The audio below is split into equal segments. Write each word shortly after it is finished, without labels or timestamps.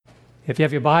If you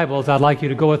have your Bibles, I'd like you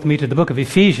to go with me to the book of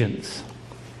Ephesians.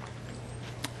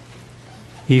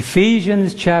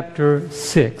 Ephesians chapter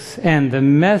 6, and the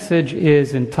message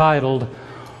is entitled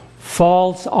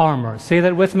False Armor. Say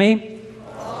that with me.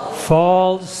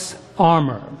 False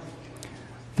Armor.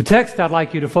 The text I'd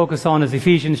like you to focus on is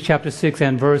Ephesians chapter 6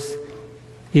 and verse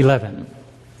 11.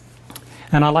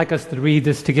 And I'd like us to read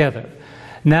this together.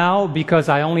 Now, because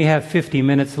I only have 50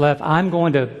 minutes left, I'm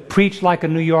going to preach like a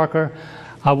New Yorker.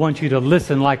 I want you to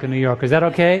listen like a New Yorker. Is that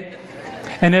okay?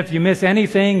 And if you miss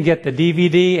anything, get the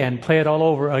DVD and play it all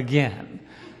over again.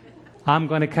 I'm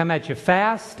going to come at you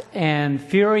fast and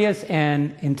furious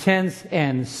and intense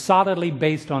and solidly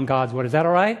based on God's Word. Is that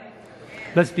all right?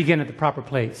 Let's begin at the proper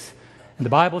place. And the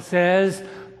Bible says,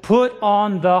 put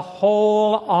on the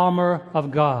whole armor of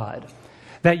God,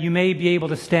 that you may be able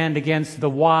to stand against the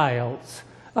wiles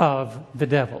of the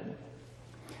devil.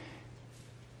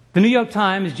 The New York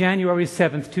Times, January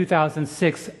 7th,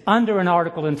 2006, under an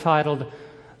article entitled,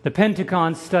 The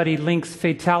Pentagon Study Links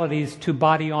Fatalities to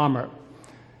Body Armor,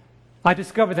 I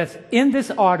discovered that in this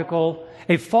article,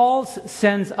 a false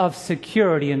sense of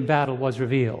security in battle was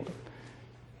revealed.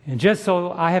 And just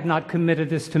so I have not committed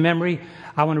this to memory,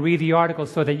 I want to read the article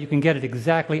so that you can get it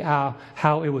exactly how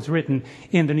it was written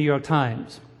in the New York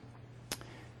Times.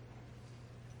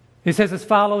 It says as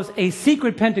follows: a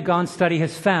secret Pentagon study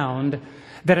has found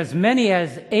that as many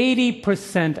as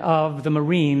 80% of the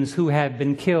Marines who had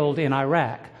been killed in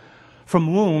Iraq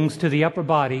from wounds to the upper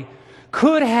body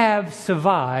could have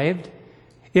survived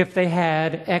if they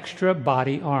had extra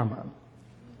body armor.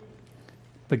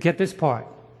 But get this part.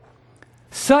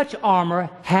 Such armor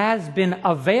has been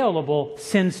available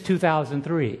since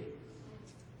 2003.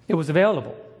 It was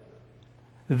available.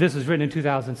 This was written in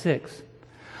 2006.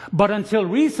 But until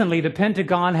recently, the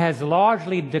Pentagon has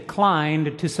largely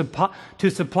declined to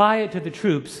supply it to the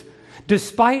troops,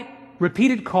 despite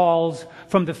repeated calls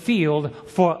from the field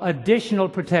for additional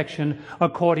protection,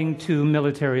 according to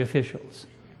military officials.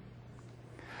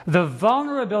 The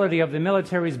vulnerability of the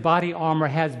military's body armor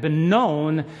has been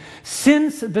known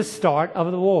since the start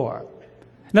of the war.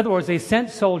 In other words, they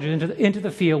sent soldiers into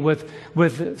the field with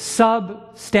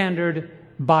substandard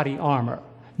body armor,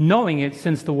 knowing it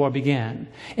since the war began,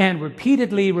 and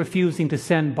repeatedly refusing to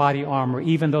send body armor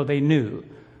even though they knew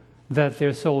that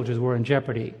their soldiers were in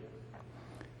jeopardy.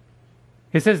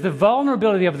 It says the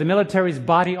vulnerability of the military's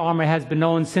body armor has been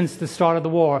known since the start of the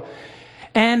war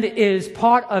and is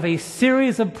part of a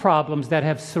series of problems that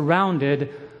have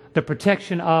surrounded the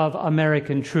protection of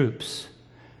American troops.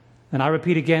 And I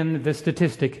repeat again the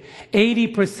statistic: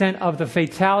 80% of the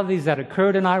fatalities that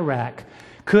occurred in Iraq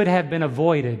could have been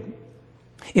avoided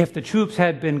if the troops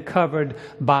had been covered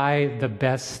by the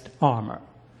best armor.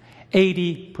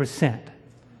 80%.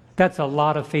 That's a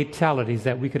lot of fatalities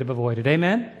that we could have avoided.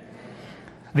 Amen?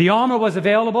 The armor was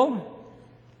available,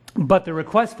 but the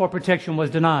request for protection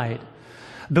was denied.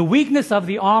 The weakness of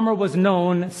the armor was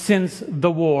known since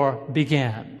the war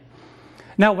began.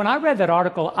 Now, when I read that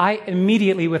article, I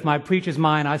immediately, with my preacher's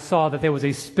mind, I saw that there was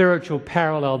a spiritual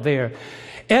parallel there.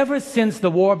 Ever since the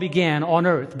war began on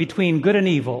earth between good and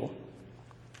evil,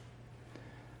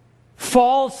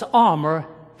 false armor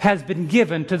has been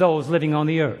given to those living on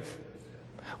the earth.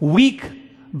 Weak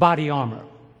body armor.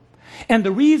 And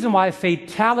the reason why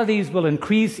fatalities will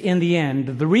increase in the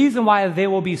end, the reason why there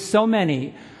will be so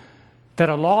many that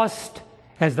are lost,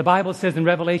 as the Bible says in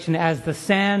Revelation, as the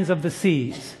sands of the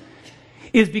seas,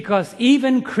 is because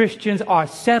even Christians are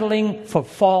settling for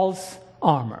false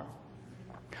armor.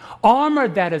 Armor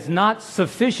that is not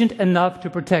sufficient enough to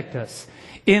protect us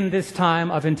in this time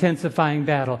of intensifying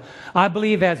battle. I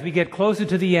believe as we get closer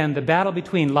to the end, the battle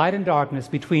between light and darkness,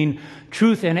 between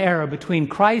truth and error, between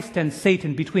Christ and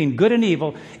Satan, between good and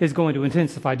evil is going to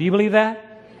intensify. Do you believe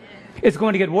that? It's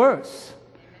going to get worse.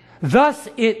 Thus,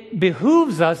 it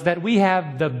behooves us that we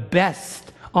have the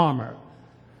best armor.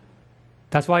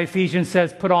 That's why Ephesians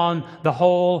says, put on the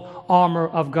whole armor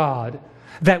of God,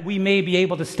 that we may be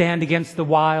able to stand against the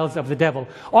wiles of the devil.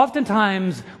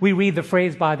 Oftentimes, we read the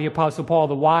phrase by the Apostle Paul,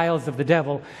 the wiles of the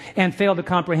devil, and fail to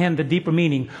comprehend the deeper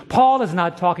meaning. Paul is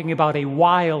not talking about a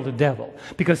wild devil,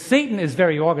 because Satan is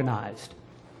very organized.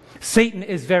 Satan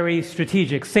is very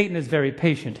strategic. Satan is very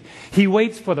patient. He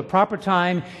waits for the proper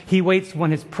time. He waits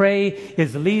when his prey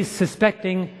is least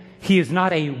suspecting. He is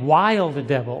not a wild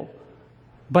devil,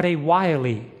 but a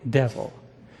wily devil.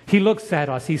 He looks at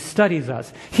us. He studies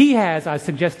us. He has, I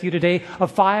suggest to you today, a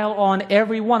file on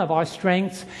every one of our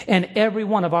strengths and every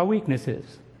one of our weaknesses.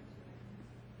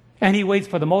 And he waits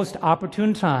for the most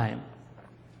opportune time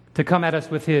to come at us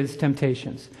with his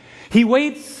temptations. He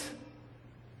waits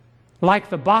like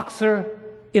the boxer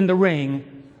in the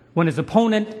ring when his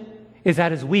opponent is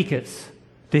at his weakest,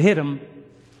 to hit him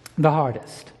the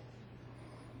hardest.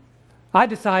 I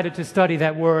decided to study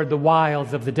that word, the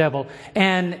wiles of the devil.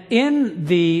 And in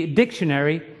the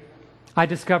dictionary, I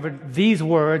discovered these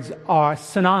words are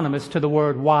synonymous to the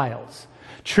word wiles.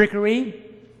 Trickery,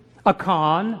 a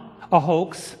con, a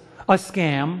hoax, a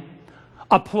scam,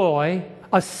 a ploy,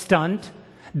 a stunt,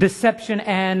 deception,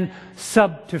 and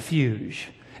subterfuge.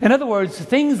 In other words,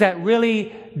 things that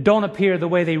really don't appear the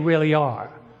way they really are.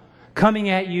 Coming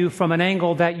at you from an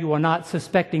angle that you are not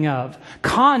suspecting of.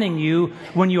 Conning you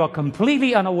when you are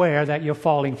completely unaware that you're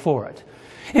falling for it.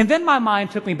 And then my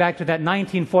mind took me back to that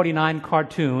 1949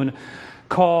 cartoon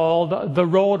called The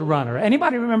Road Runner.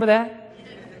 Anybody remember that?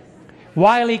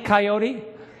 Wile E. Coyote?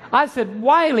 I said,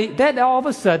 Wiley, that all of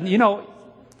a sudden, you know,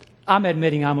 I'm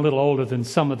admitting I'm a little older than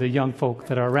some of the young folk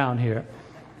that are around here.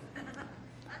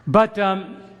 But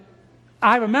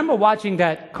I remember watching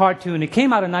that cartoon. It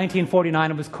came out in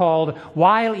 1949. It was called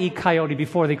Wile E. Coyote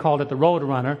before they called it The Road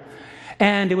Runner.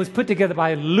 And it was put together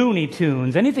by Looney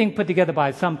Tunes. Anything put together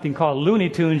by something called Looney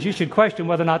Tunes, you should question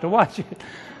whether or not to watch it.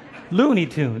 Looney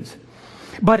Tunes.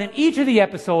 But in each of the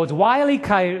episodes, Wile E.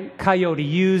 Coyote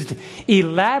used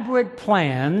elaborate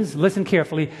plans, listen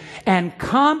carefully, and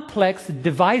complex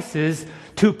devices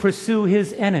to pursue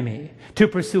his enemy, to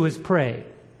pursue his prey.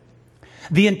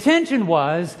 The intention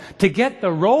was to get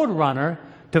the road runner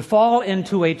to fall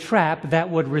into a trap that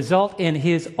would result in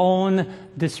his own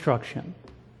destruction.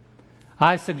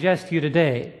 I suggest to you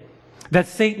today that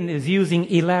Satan is using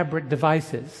elaborate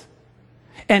devices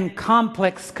and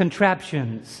complex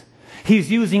contraptions.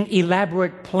 He's using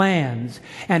elaborate plans,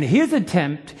 and his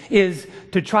attempt is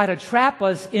to try to trap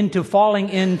us into falling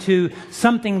into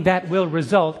something that will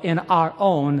result in our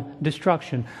own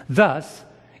destruction. Thus,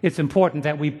 it's important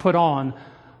that we put on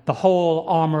the whole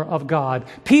armor of God.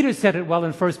 Peter said it well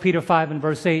in 1 Peter 5 and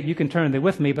verse 8. You can turn there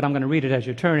with me, but I'm going to read it as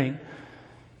you're turning.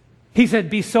 He said,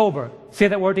 be sober. Say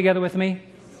that word together with me.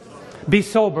 Be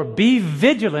sober, be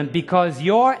vigilant, because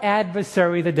your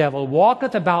adversary, the devil,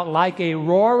 walketh about like a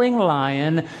roaring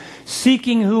lion,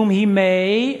 seeking whom he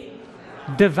may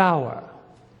devour.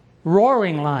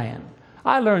 Roaring lion.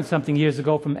 I learned something years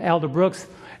ago from Elder Brooks,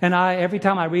 and every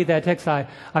time I read that text, I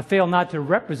fail not to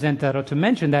represent that or to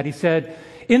mention that. He said,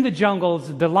 in the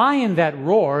jungles, the lion that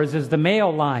roars is the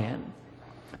male lion.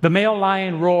 The male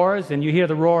lion roars, and you hear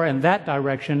the roar in that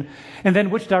direction, and then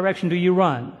which direction do you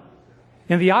run?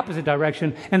 In the opposite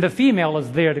direction, and the female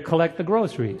is there to collect the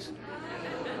groceries.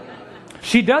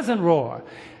 She doesn't roar.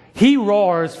 He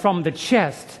roars from the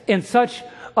chest in such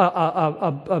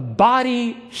a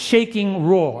body-shaking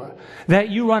roar that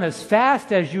you run as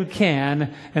fast as you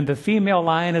can, and the female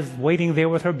lion is waiting there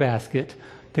with her basket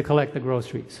to collect the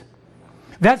groceries.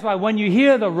 That's why when you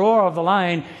hear the roar of the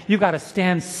lion, you've got to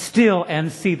stand still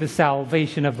and see the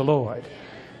salvation of the Lord.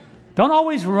 Don't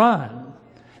always run.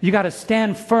 You got to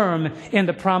stand firm in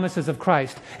the promises of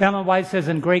Christ. Ellen White says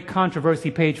in Great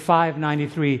Controversy, page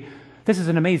 593, this is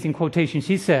an amazing quotation.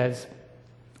 She says,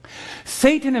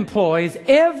 Satan employs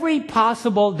every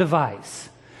possible device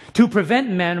to prevent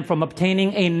men from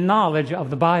obtaining a knowledge of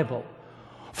the Bible,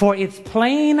 for its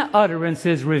plain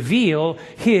utterances reveal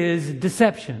his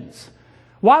deceptions.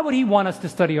 Why would he want us to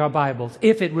study our Bibles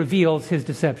if it reveals his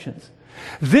deceptions?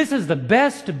 This is the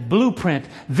best blueprint.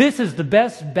 This is the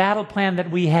best battle plan that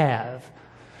we have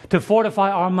to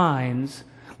fortify our minds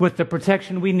with the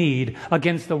protection we need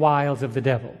against the wiles of the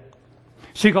devil.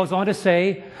 She goes on to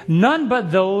say, none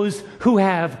but those who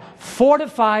have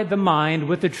fortified the mind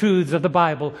with the truths of the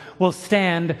Bible will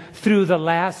stand through the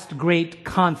last great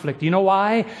conflict. You know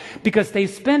why? Because they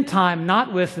spend time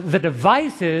not with the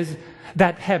devices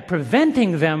that have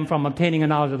preventing them from obtaining a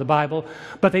knowledge of the Bible,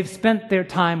 but they've spent their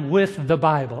time with the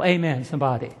Bible. Amen,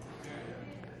 somebody.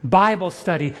 Bible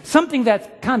study, something that's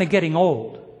kind of getting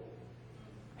old.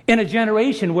 In a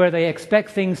generation where they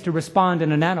expect things to respond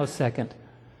in a nanosecond,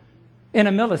 in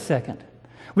a millisecond.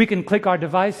 We can click our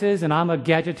devices, and I'm a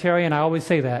gadgetarian, I always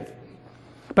say that.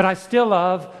 But I still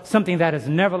love something that has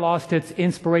never lost its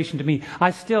inspiration to me.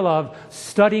 I still love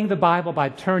studying the Bible by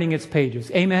turning its pages.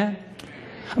 Amen?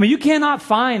 I mean, you cannot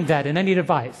find that in any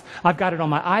device. I've got it on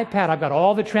my iPad. I've got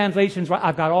all the translations.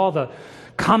 I've got all the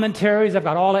commentaries. I've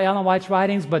got all of Ellen White's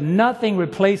writings. But nothing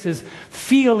replaces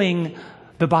feeling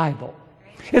the Bible.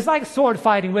 It's like sword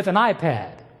fighting with an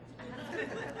iPad.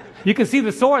 You can see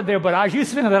the sword there, but as you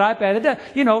spin on that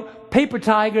iPad, paper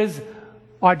tigers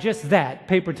are just that,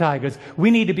 paper tigers. We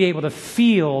need to be able to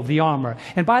feel the armor.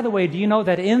 And by the way, do you know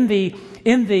that in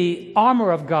the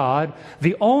armor of God,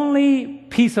 the only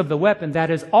piece of the weapon that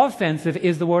is offensive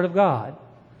is the Word of God.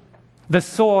 the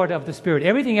sword of the Spirit.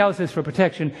 Everything else is for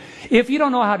protection. If you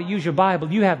don't know how to use your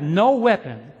Bible, you have no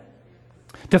weapon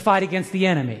to fight against the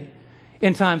enemy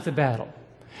in times of battle.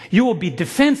 You will be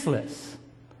defenseless.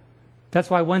 That's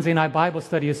why Wednesday night Bible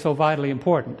study is so vitally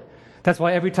important. That's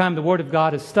why every time the Word of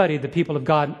God is studied, the people of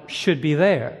God should be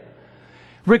there.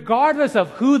 Regardless of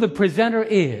who the presenter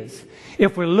is,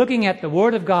 if we're looking at the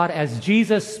Word of God as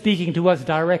Jesus speaking to us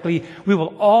directly, we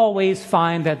will always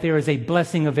find that there is a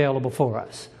blessing available for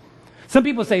us. Some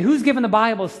people say, who's giving the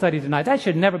Bible study tonight? That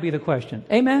should never be the question.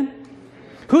 Amen?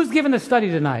 Who's giving the study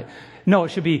tonight? No,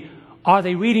 it should be, are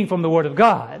they reading from the Word of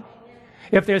God?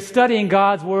 If they're studying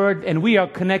God's Word and we are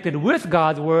connected with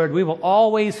God's Word, we will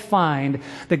always find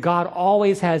that God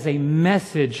always has a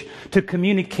message to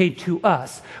communicate to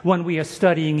us when we are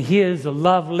studying His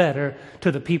love letter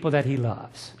to the people that He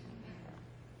loves.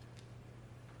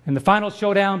 In the final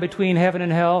showdown between heaven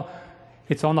and hell,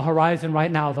 it's on the horizon right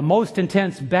now. The most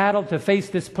intense battle to face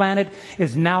this planet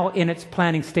is now in its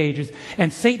planning stages.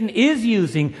 And Satan is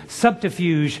using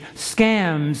subterfuge,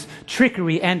 scams,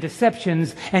 trickery, and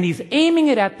deceptions. And he's aiming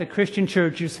it at the Christian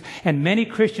churches. And many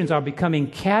Christians are becoming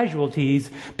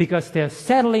casualties because they're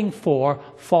settling for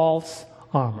false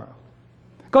armor.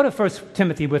 Go to 1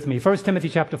 Timothy with me. 1 Timothy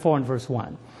chapter 4 and verse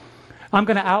 1. I'm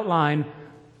going to outline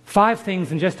 5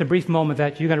 things in just a brief moment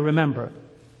that you're going to remember.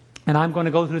 And I'm going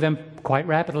to go through them quite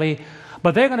rapidly,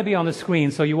 but they're going to be on the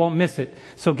screen so you won't miss it.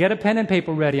 So get a pen and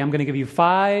paper ready. I'm going to give you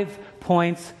 5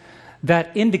 points that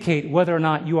indicate whether or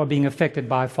not you are being affected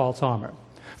by false armor.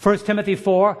 1 Timothy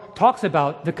 4 talks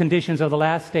about the conditions of the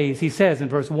last days. He says in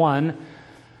verse 1,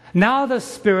 "Now the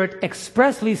Spirit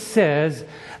expressly says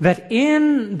that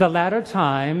in the latter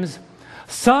times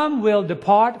some will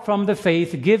depart from the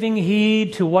faith, giving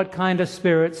heed to what kind of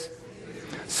spirits?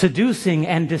 Seducing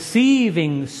and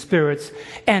deceiving spirits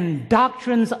and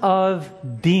doctrines of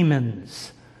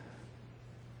demons."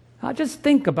 Now just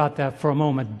think about that for a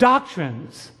moment.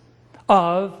 Doctrines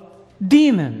of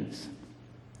demons.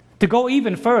 To go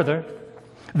even further,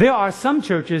 there are some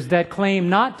churches that claim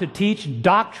not to teach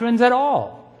doctrines at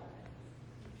all.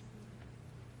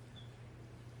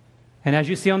 And as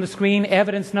you see on the screen,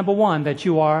 evidence number 1 that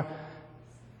you are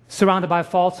surrounded by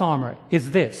false armor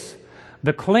is this: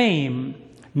 the claim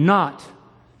not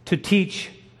to teach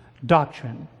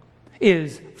doctrine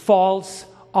is false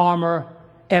armor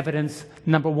evidence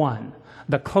number 1.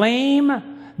 The claim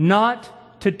not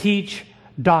to teach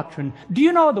doctrine. Do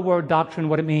you know the word doctrine,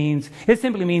 what it means? It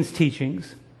simply means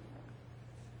teachings.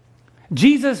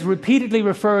 Jesus repeatedly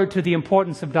referred to the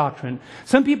importance of doctrine.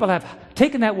 Some people have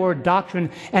taken that word doctrine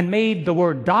and made the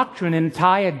word doctrine an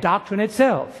entire doctrine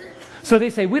itself. So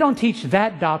they say, we don't teach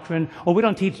that doctrine, or we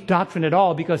don't teach doctrine at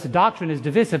all because the doctrine is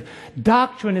divisive.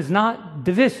 Doctrine is not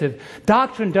divisive.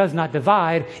 Doctrine does not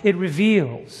divide, it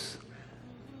reveals.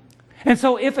 And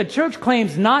so if a church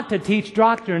claims not to teach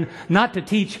doctrine, not to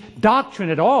teach doctrine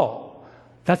at all,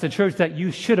 that's a church that you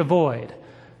should avoid.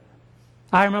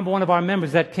 I remember one of our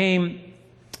members that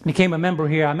became a member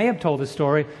here. I may have told this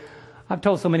story. I've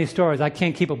told so many stories, I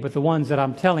can't keep up with the ones that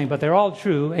I'm telling, but they're all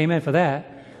true. Amen for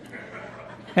that.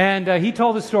 And he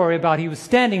told a story about he was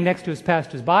standing next to his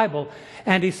pastor's Bible,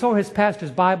 and he saw his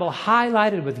pastor's Bible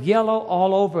highlighted with yellow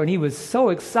all over, and he was so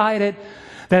excited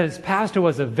that his pastor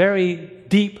was a very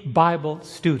deep Bible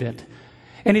student.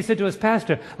 And he said to his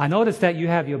pastor, "I noticed that you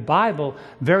have your Bible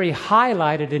very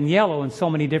highlighted in yellow in so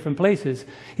many different places."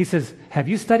 He says, "Have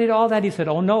you studied all that?" He said,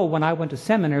 "Oh no, when I went to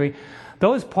seminary,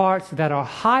 those parts that are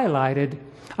highlighted,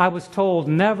 I was told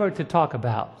never to talk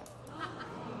about.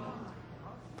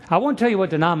 I won't tell you what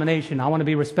denomination. I want to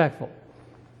be respectful."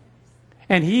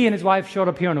 And he and his wife showed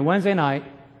up here on a Wednesday night,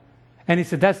 and he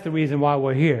said, "That's the reason why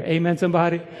we're here." Amen,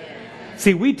 somebody? Amen.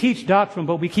 See, we teach doctrine,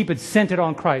 but we keep it centered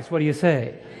on Christ. What do you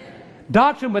say? Amen.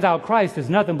 Doctrine without Christ is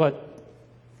nothing but,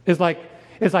 it's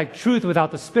like truth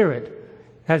without the Spirit.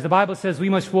 As the Bible says, we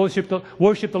must worship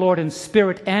the Lord in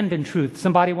spirit and in truth.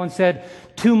 Somebody once said,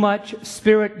 too much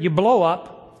spirit, you blow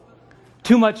up.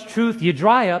 Too much truth, you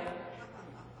dry up.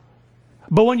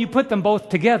 But when you put them both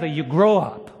together, you grow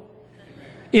up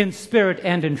in spirit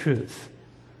and in truth.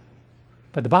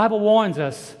 But the Bible warns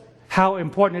us how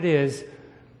important it is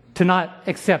to not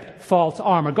accept false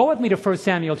armor. Go with me to 1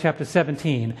 Samuel chapter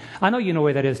 17. I know you know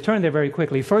where that is. Turn there very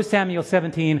quickly. 1 Samuel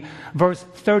 17, verse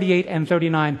 38 and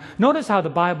 39. Notice how the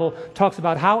Bible talks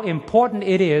about how important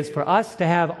it is for us to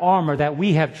have armor that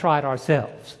we have tried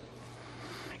ourselves.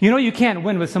 You know you can't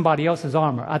win with somebody else's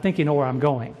armor. I think you know where I'm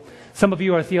going. Some of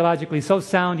you are theologically so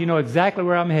sound, you know exactly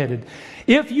where I'm headed.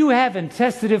 If you haven't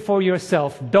tested it for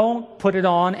yourself, don't put it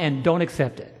on and don't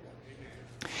accept it.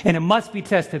 And it must be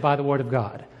tested by the Word of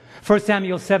God. 1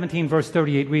 Samuel 17, verse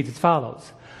 38 reads as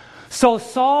follows. So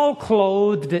Saul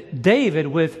clothed David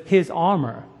with his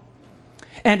armor,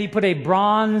 and he put a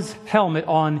bronze helmet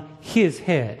on his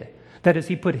head. That is,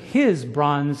 he put his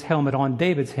bronze helmet on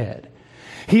David's head.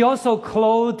 He also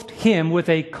clothed him with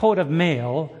a coat of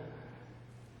mail.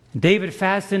 David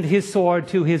fastened his sword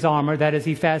to his armor. That is,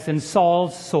 he fastened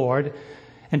Saul's sword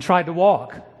and tried to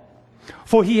walk,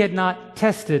 for he had not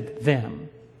tested them.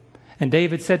 And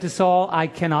David said to Saul, I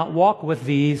cannot walk with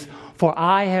these, for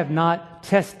I have not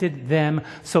tested them.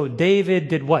 So David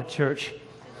did what, church?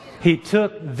 He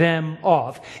took them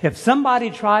off. If somebody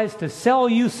tries to sell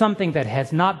you something that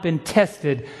has not been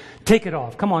tested, take it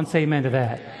off. Come on, say amen to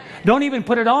that. Don't even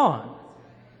put it on.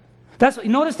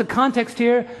 Notice the context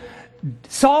here.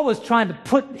 Saul was trying to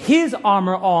put his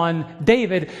armor on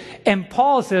David, and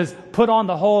Paul says, put on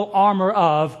the whole armor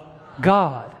of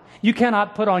God. You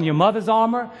cannot put on your mother's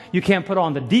armor. You can't put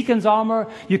on the deacon's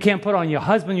armor. You can't put on your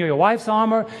husband or your wife's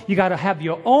armor. You got to have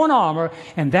your own armor,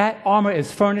 and that armor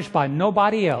is furnished by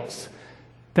nobody else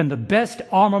than the best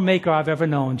armor maker I've ever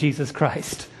known, Jesus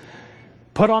Christ.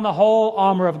 Put on the whole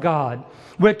armor of God.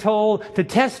 We're told to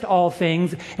test all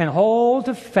things and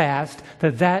hold fast to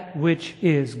that which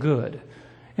is good.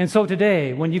 And so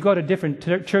today, when you go to different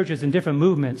churches and different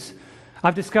movements,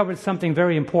 I've discovered something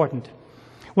very important.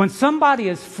 When somebody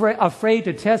is afraid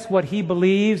to test what he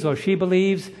believes or she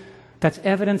believes, that's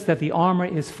evidence that the armor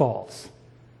is false.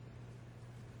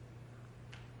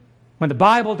 When the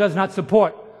Bible does not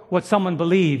support what someone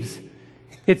believes,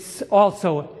 it's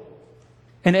also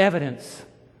an evidence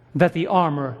that the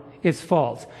armor is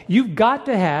false. You've got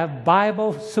to have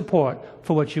Bible support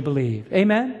for what you believe.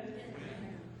 Amen?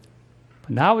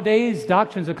 But nowadays,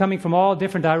 doctrines are coming from all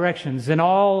different directions in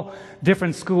all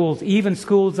different schools, even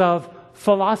schools of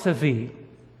philosophy.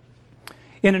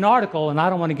 In an article, and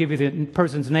I don't want to give you the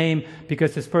person's name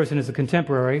because this person is a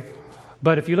contemporary,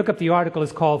 but if you look up the article,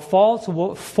 it's called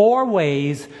Four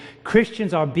Ways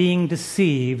Christians Are Being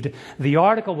Deceived. The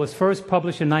article was first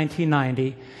published in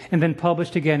 1990 and then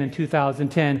published again in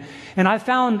 2010. And I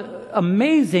found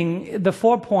amazing the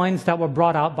 4 points that were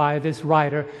brought out by this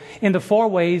writer in the 4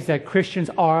 ways that Christians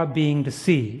are being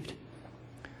deceived.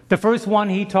 The first one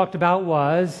he talked about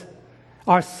was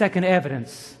our second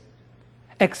evidence,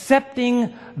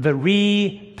 accepting the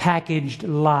repackaged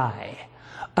lie.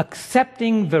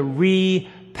 Accepting the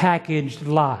repackaged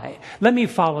lie. Let me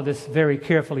follow this very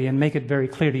carefully and make it very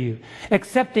clear to you.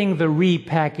 Accepting the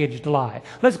repackaged lie.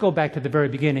 Let's go back to the very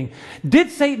beginning.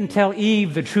 Did Satan tell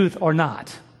Eve the truth or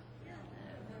not?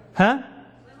 Huh?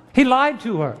 He lied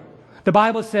to her. The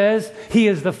Bible says he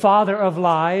is the father of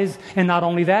lies, and not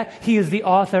only that, he is the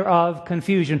author of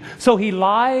confusion. So he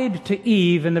lied to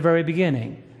Eve in the very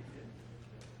beginning.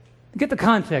 Get the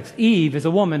context. Eve is a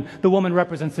woman. The woman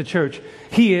represents the church.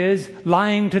 He is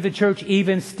lying to the church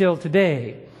even still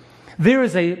today. There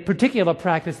is a particular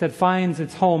practice that finds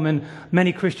its home in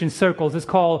many Christian circles. It's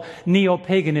called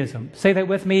neo-paganism. Say that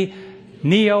with me.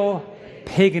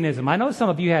 Neo-paganism. I know some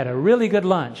of you had a really good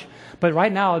lunch, but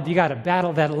right now you got to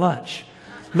battle that lunch.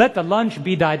 Let the lunch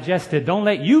be digested. Don't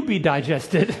let you be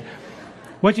digested. I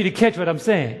want you to catch what I'm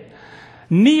saying.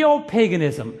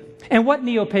 Neo-paganism. And what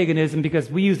neo-paganism, because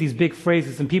we use these big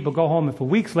phrases and people go home and for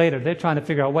weeks later they're trying to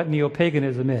figure out what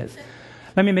neo-paganism is.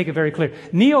 Let me make it very clear.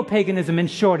 Neo-paganism in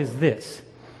short is this: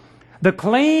 the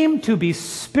claim to be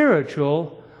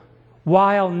spiritual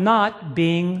while not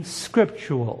being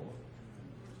scriptural.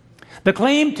 The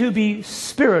claim to be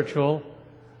spiritual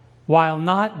while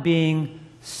not being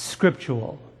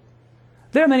scriptural.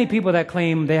 There are many people that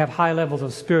claim they have high levels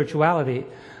of spirituality,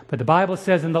 but the Bible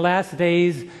says in the last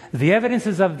days, the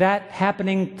evidences of that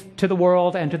happening to the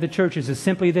world and to the churches is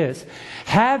simply this: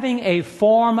 having a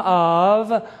form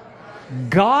of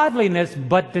godliness,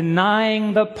 but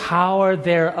denying the power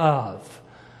thereof.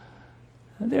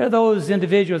 There are those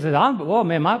individuals that, well,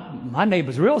 man, my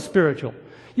neighbor's real spiritual.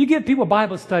 You give people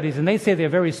Bible studies and they say they're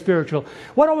very spiritual.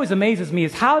 What always amazes me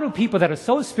is how do people that are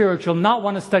so spiritual not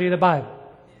want to study the Bible?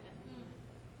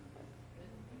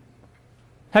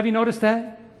 Have you noticed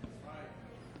that?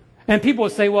 And people will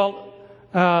say, well,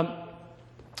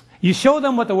 you show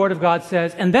them what the Word of God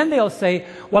says, and then they'll say,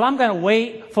 well, I'm going to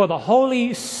wait for the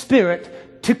Holy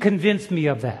Spirit to convince me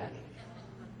of that.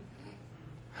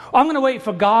 I'm going to wait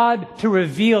for God to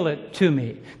reveal it to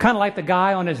me. Kind of like the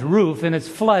guy on his roof and it's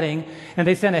flooding, and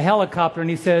they send a helicopter and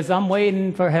he says, I'm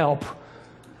waiting for help.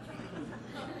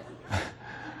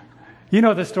 You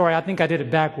know the story. I think I did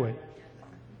it backward.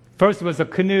 First it was a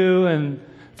canoe, and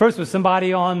first was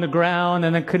somebody on the ground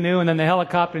and a canoe and then the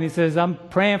helicopter, and he says, I'm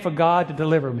praying for God to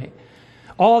deliver me.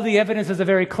 All the evidences are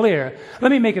very clear.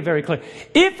 Let me make it very clear.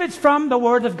 If it's from the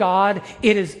Word of God,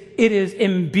 it is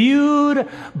imbued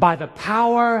by the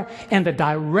power and the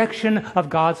direction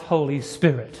of God's Holy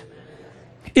Spirit.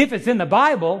 If it's in the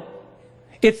Bible,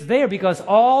 it's there because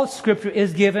all Scripture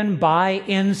is given by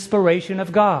inspiration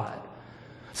of God.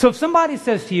 So if somebody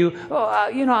says to you,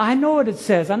 I know what it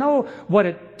says, I know what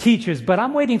it teaches, but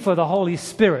I'm waiting for the Holy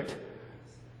Spirit.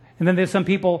 And then there's some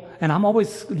people, and I'm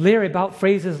always leery about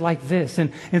phrases like this,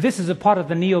 and this is a part of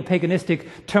the neo-paganistic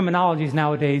terminologies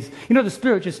nowadays. The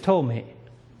Spirit just told me.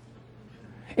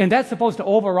 And that's supposed to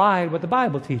override what the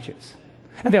Bible teaches.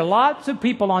 And there are lots of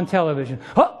people on television.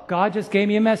 Oh, God just gave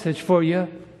me a message for you.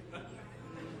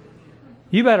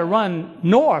 You better run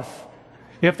north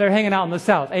if they're hanging out in the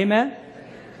south. Amen?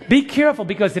 Be careful,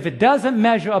 because if it doesn't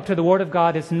measure up to the Word of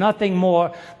God, it's nothing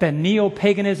more than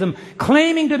neo-paganism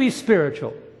claiming to be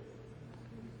spiritual,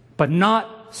 but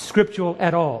not scriptural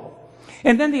at all.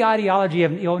 And then the ideology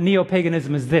of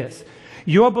neo-paganism is this.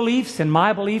 Your beliefs and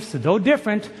my beliefs, though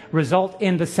different, result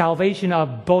in the salvation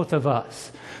of both of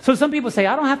us. So some people say,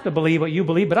 I don't have to believe what you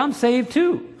believe, but I'm saved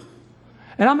too.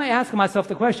 And I'm asking myself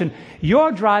the question,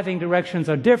 your driving directions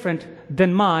are different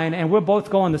than mine, and we're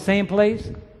both going the same place?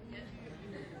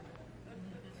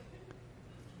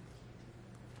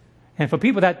 And for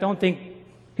people that don't think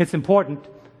it's important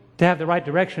to have the right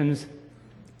directions,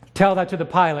 tell that to the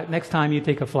pilot next time you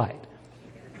take a flight.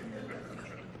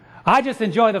 I just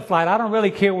enjoy the flight. I don't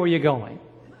really care where you're going.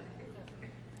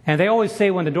 And they always say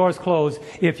when the doors close,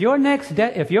 if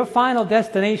your final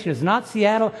destination is not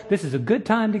Seattle, this is a good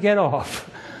time to get off.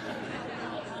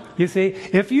 You see,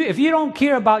 if you don't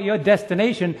care about your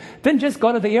destination, then just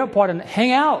go to the airport and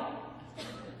hang out.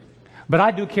 But I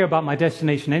do care about my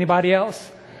destination. Anybody else?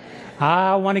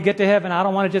 I want to get to heaven. I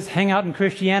don't want to just hang out in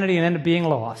Christianity and end up being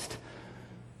lost.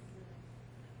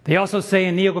 They also say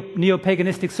in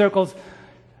neo-paganistic circles,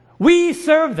 we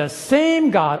serve the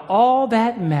same God. All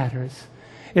that matters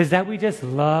is that we just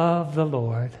love the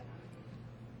Lord.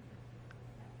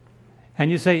 And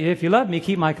you say, if you love me,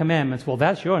 keep my commandments. Well,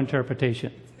 that's your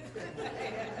interpretation.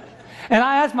 And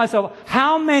I ask myself,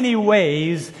 how many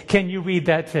ways can you read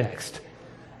that text?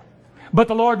 But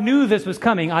the Lord knew this was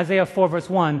coming. Isaiah 4 verse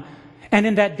 1. And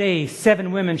in that day,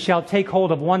 7 women shall take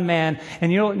hold of one man.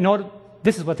 And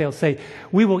this is what they'll say.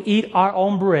 We will eat our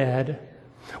own bread.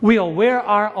 We'll wear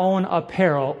our own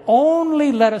apparel.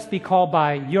 Only let us be called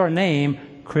by your name,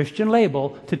 Christian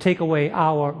label, to take away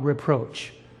our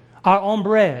reproach. Our own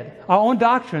bread, our own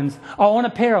doctrines, our own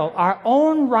apparel, our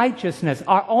own righteousness,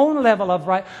 our own level of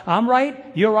right. I'm right,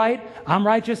 you're right, I'm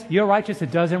righteous, you're righteous. It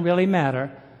doesn't really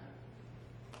matter.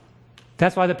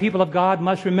 That's why the people of God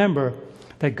must remember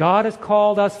that God has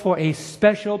called us for a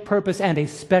special purpose and a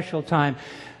special time.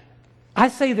 I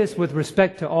say this with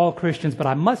respect to all Christians, but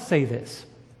I must say this.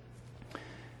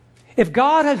 If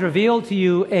God has revealed to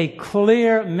you a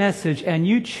clear message and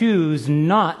you choose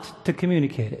not to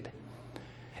communicate it,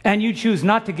 and you choose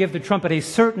not to give the trumpet a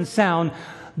certain sound,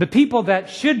 the people that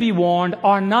should be warned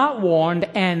are not warned,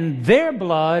 and their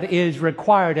blood is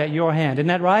required at your hand. Isn't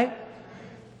that right?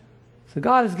 So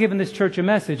God has given this church a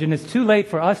message, and it's too late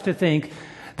for us to think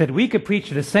that we could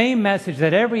preach the same message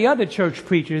that every other church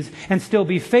preaches and still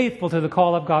be faithful to the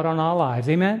call of God on our lives.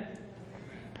 Amen?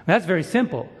 That's very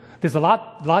simple. There's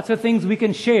lots of things we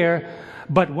can share,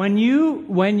 but when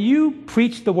you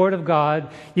preach the Word of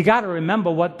God, you got to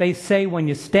remember what they say when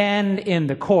you stand in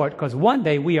the court, because one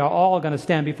day we are all going to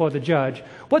stand before the judge.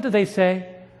 What do they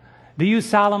say? Do you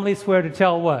solemnly swear to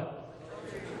tell what?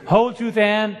 Whole truth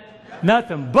and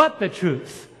nothing but the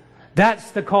truth.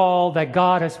 That's the call that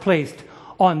God has placed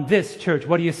on this church.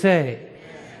 What do you say?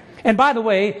 And by the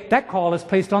way, that call is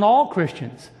placed on all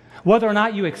Christians. Whether or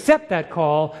not you accept that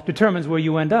call determines where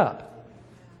you end up.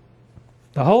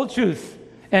 The whole truth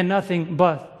and nothing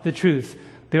but the truth.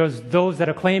 There's those that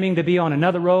are claiming to be on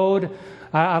another road.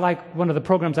 I like one of the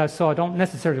programs I saw. I don't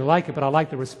necessarily like it, but I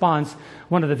like the response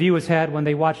one of the viewers had when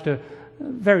they watched a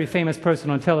very famous person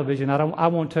on television. I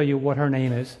won't tell you what her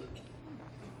name is.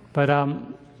 But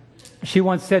she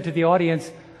once said to the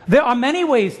audience, there are many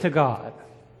ways to God.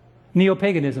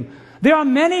 Neo-paganism. There are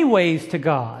many ways to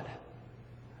God.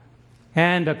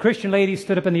 And a Christian lady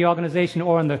stood up in the organization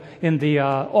or in the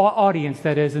audience,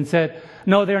 that is, and said,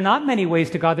 no, there are not many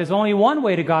ways to God. There's only one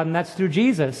way to God, and that's through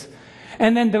Jesus.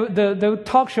 And then the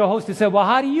talk show host said, well,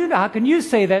 how can you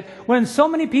say that when so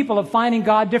many people are finding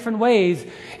God different ways?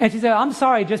 And she said, I'm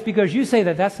sorry, just because you say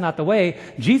that that's not the way.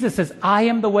 Jesus says, I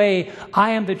am the way,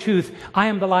 I am the truth, I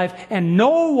am the life, and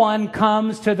no one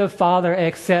comes to the Father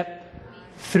except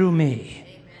through me.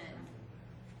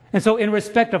 And so in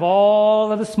respect of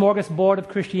all of the smorgasbord of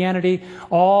Christianity,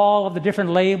 all of the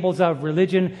different labels of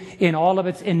religion in all of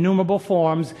its innumerable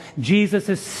forms, Jesus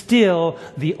is still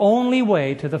the only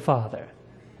way to the Father.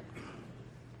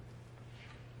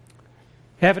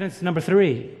 Evidence number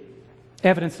three.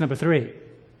 Evidence number three.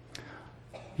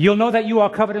 You'll know that you are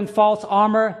covered in false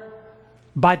armor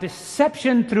by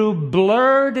deception through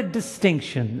blurred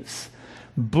distinctions.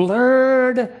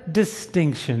 Blurred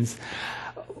distinctions.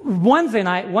 Wednesday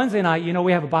night,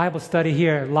 we have a Bible study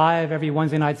here live every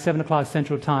Wednesday night, 7 o'clock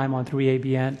Central Time on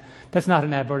 3ABN. That's not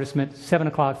an advertisement. 7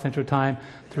 o'clock Central Time,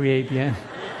 3ABN.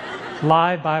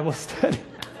 Live Bible study.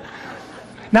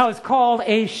 Now, it's called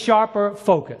a sharper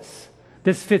focus.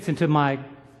 This fits into my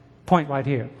point right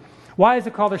here. Why is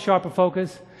it called a sharper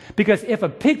focus? Because if a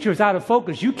picture is out of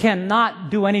focus, you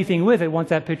cannot do anything with it once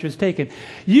that picture is taken.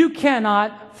 You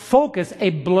cannot focus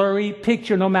a blurry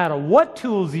picture no matter what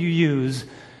tools you use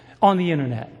on the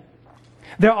internet.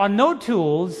 There are no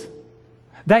tools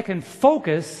that can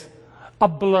focus a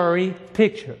blurry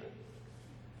picture.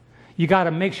 You got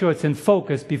to make sure it's in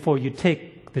focus before you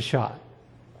take the shot.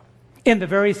 In the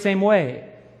very same way,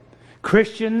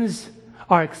 Christians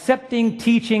are accepting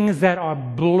teachings that are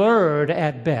blurred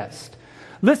at best.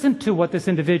 Listen to what this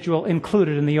individual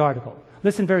included in the article.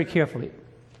 Listen very carefully.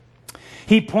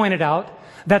 He pointed out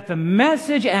that the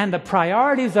message and the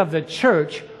priorities of the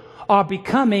church are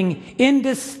becoming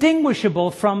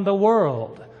indistinguishable from the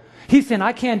world. He's saying,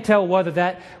 I can't tell whether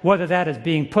that is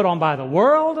being put on by the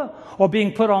world or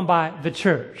being put on by the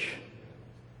church.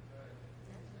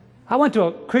 I went to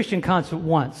a Christian concert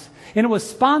once, and it was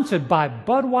sponsored by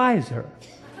Budweiser.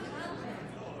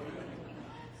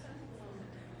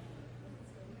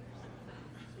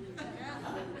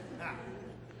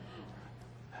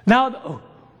 Now,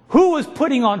 who was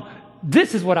putting on?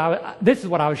 This is what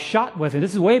I was shot with, and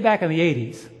this is way back in the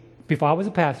 80s, before I was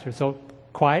a pastor. So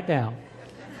quiet down.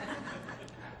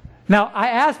 Now, I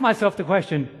asked myself the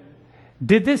question: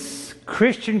 did this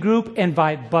Christian group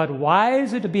invite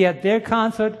Budweiser to be at their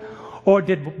concert, or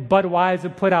did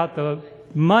Budweiser put out the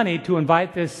money to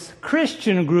invite this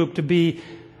Christian group to be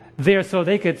there so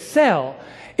they could sell?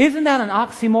 Isn't that an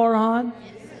oxymoron?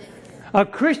 A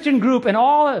Christian group and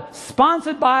all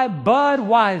sponsored by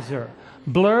Budweiser.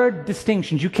 Blurred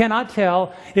distinctions. You cannot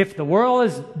tell if the world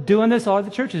is doing this or the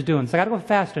church is doing this. I got to go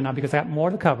faster now because I got more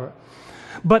to cover.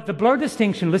 But the blurred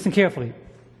distinction, listen carefully.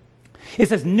 It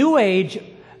says New Age,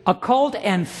 occult,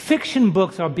 and fiction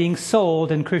books are being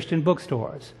sold in Christian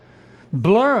bookstores,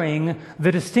 blurring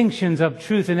the distinctions of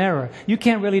truth and error. You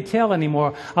can't really tell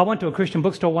anymore. I went to a Christian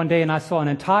bookstore one day and I saw an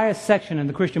entire section in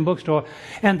the Christian bookstore,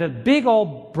 and the big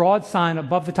old broad sign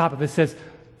above the top of it says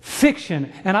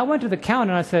fiction. And I went to the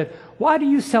counter and I said, why do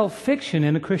you sell fiction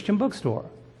in a Christian bookstore?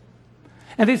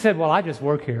 And they said, well, I just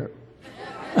work here.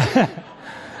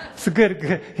 It's a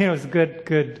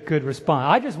good response.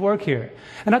 I just work here.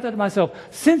 And I thought to myself,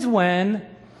 since when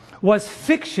was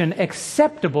fiction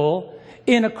acceptable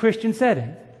in a Christian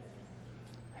setting?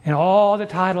 And all the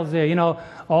titles there,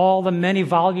 all the many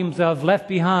volumes of Left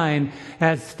Behind,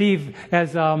 as Steve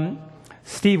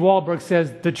Wahlberg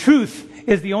says, the truth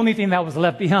is the only thing that was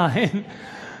left behind.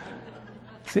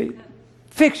 See,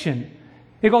 fiction.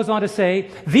 It goes on to say,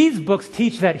 these books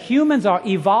teach that humans are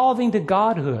evolving to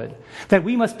godhood, that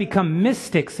we must become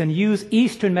mystics and use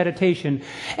Eastern meditation,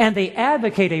 and they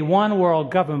advocate a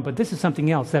one-world government. But this is something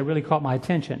else that really caught my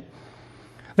attention.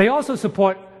 They also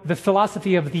support the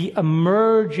philosophy of the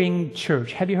emerging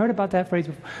church. Have you heard about that phrase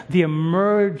before? The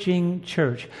emerging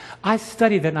church. I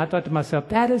studied that and I thought to myself,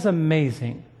 that is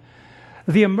amazing.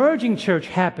 The emerging church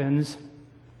happens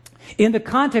in the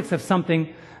context of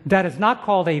something that is not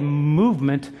called a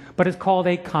movement, but is called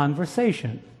a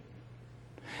conversation.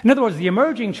 In other words, the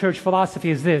emerging church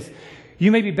philosophy is this: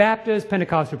 you may be Baptist,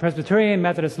 Pentecostal, Presbyterian,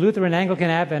 Methodist, Lutheran,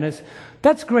 Anglican, Adventist.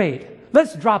 That's great.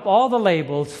 Let's drop all the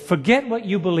labels, forget what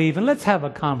you believe, and let's have a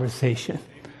conversation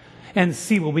and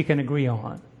see what we can agree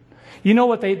on. You know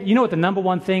what the number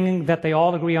one thing that they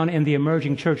all agree on in the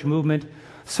emerging church movement?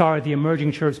 The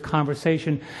emerging church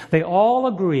conversation. They all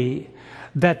agree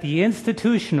that the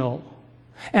institutional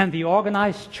and the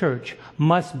organized church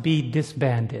must be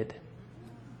disbanded.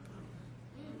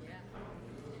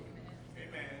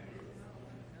 Amen.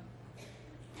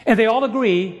 And they all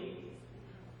agree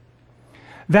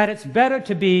that it's better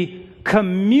to be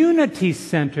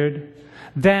community-centered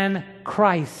than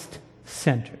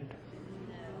Christ-centered.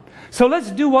 So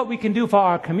let's do what we can do for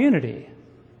our community.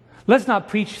 Let's not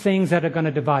preach things that are going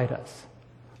to divide us.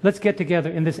 Let's get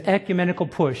together in this ecumenical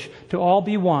push to all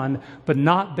be one, but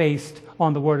not based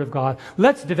on the Word of God.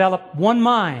 Let's develop one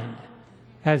mind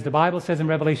as the Bible says in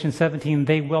Revelation 17,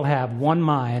 they will have one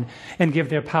mind and give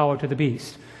their power to the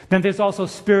beast. Then there's also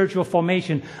spiritual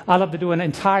formation. I love to do an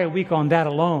entire week on that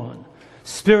alone.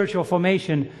 Spiritual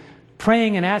formation,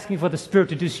 praying and asking for the Spirit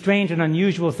to do strange and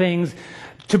unusual things,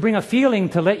 to bring a feeling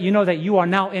to let you know that you are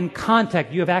now in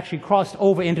contact. You have actually crossed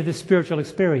over into this spiritual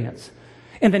experience.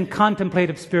 And then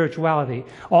contemplative spirituality.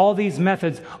 All these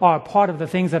methods are a part of the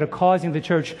things that are causing the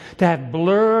church to have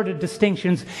blurred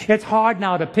distinctions. It's hard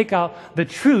now to pick out the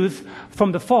truth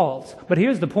from the false. But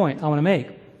here's the point I want to make.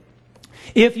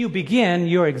 If you begin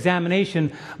your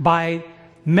examination by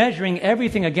measuring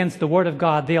everything against the Word of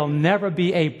God, there'll never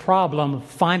be a problem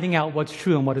finding out what's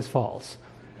true and what is false.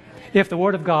 If the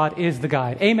Word of God is the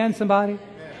guide. Amen, somebody? Amen.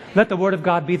 Let the Word of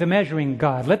God be the measuring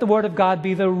God. Let the Word of God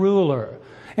be the ruler.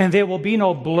 And there will be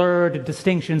no blurred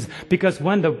distinctions, because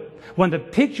when the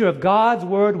picture of God's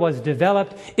Word was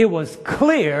developed, it was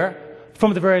clear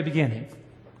from the very beginning.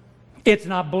 It's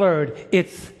not blurred,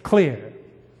 it's clear.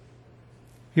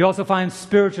 You also find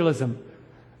spiritualism,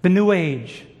 the New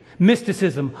Age,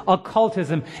 mysticism,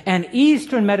 occultism, and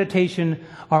Eastern meditation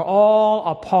are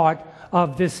all a part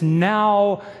of this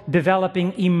now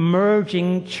developing,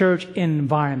 emerging church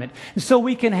environment. So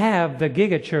we can have the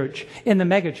giga church and the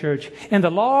mega church and the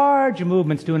large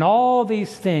movements doing all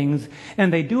these things,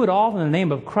 and they do it all in the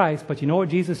name of Christ. But you know what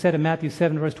Jesus said in Matthew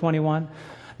 7, verse 21?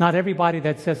 Not everybody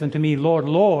that says unto me, Lord,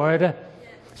 Lord,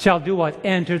 shall do what?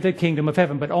 Enter the kingdom of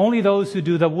heaven, but only those who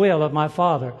do the will of my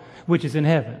Father, which is in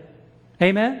heaven.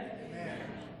 Amen? Amen.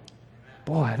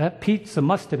 Boy, that pizza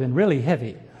must have been really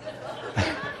heavy.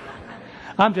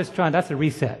 I'm just trying, that's a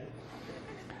reset.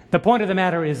 The point of the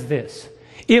matter is this.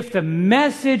 If the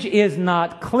message is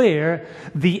not clear,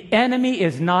 the enemy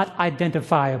is not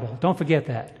identifiable. Don't forget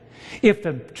that. If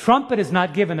the trumpet is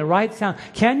not given the right sound,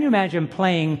 can you imagine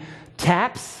playing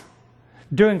taps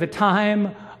during the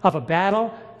time of a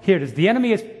battle? Here it is. The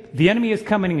enemy is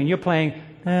coming and you're playing.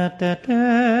 Da, da,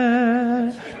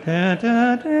 da, da,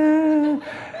 da, da.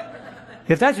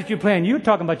 If that's what you're playing, you're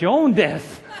talking about your own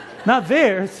death, not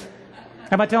theirs.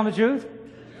 Am I telling the truth?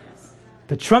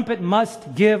 The trumpet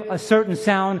must give a certain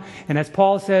sound, and as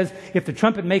Paul says, if the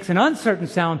trumpet makes an uncertain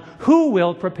sound, who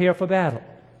will prepare for battle?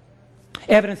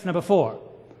 Evidence number 4.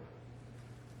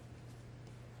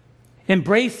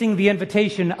 Embracing the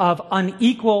invitation of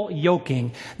unequal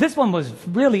yoking. This one was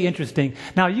really interesting.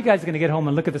 Now, you guys are going to get home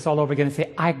and look at this all over again and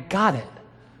say, I got it.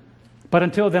 But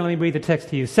until then, let me read the text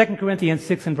to you. 2 Corinthians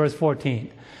 6 and verse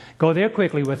 14. Go there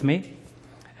quickly with me.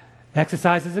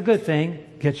 Exercise is a good thing.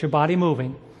 Get your body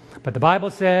moving. But the Bible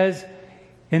says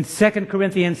in 2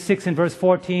 Corinthians 6 and verse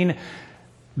 14,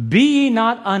 be ye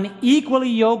not unequally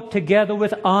yoked together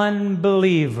with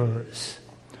unbelievers.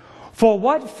 For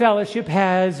what fellowship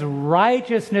has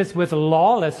righteousness with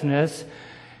lawlessness,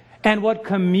 and what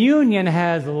communion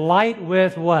has light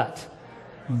with what?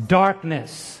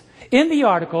 Darkness. In the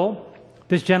article,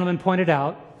 this gentleman pointed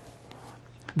out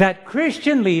that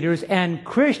Christian leaders and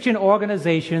Christian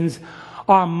organizations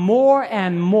are more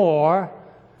and more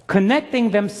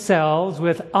connecting themselves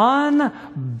with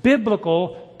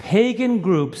unbiblical pagan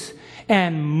groups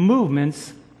and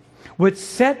movements which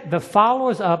set the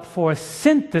followers up for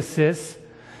synthesis,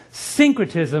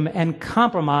 syncretism, and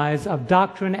compromise of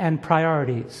doctrine and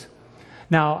priorities.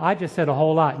 Now, I just said a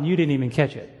whole lot, and you didn't even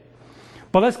catch it.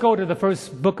 But let's go to the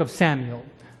first book of Samuel.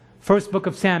 First book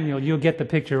of Samuel, you'll get the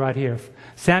picture right here.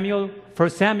 1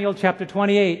 Samuel chapter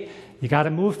 28. You got to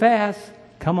move fast.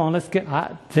 Come on, let's get...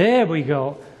 there we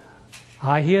go.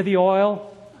 I hear the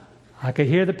oil. I could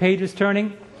hear the pages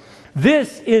turning.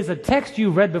 This is a text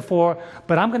you read before,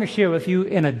 but I'm going to share with you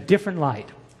in a different light.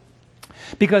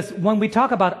 Because when we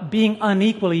talk about being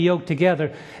unequally yoked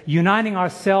together, uniting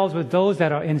ourselves with those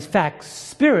that are in fact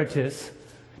spiritists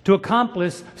to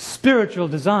accomplish spiritual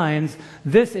designs,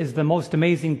 this is the most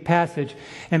amazing passage.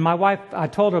 And my wife, I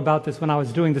told her about this when I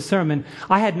was doing the sermon.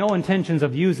 I had no intentions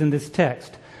of using this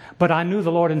text, but I knew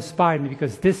the Lord inspired me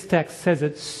because this text says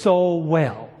it so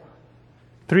well.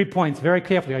 3 points, very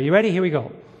carefully. Are you ready? Here we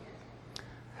go.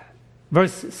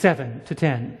 Verse 7 to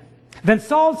 10. Then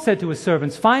Saul said to his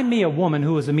servants, find me a woman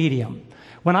who is a medium.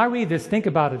 When I read this, think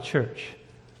about a church.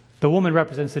 The woman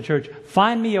represents the church.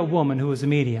 Find me a woman who is a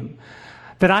medium,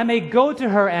 that I may go to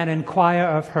her and inquire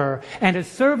of her. And his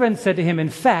servant said to him, in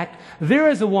fact, there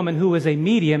is a woman who is a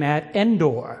medium at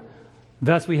Endor.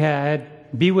 Thus we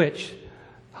had bewitched.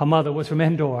 Her mother was from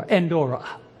Endora.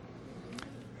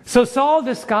 So Saul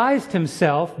disguised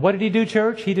himself. What did he do,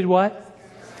 church? He did what?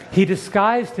 He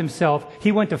disguised himself.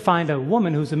 He went to find a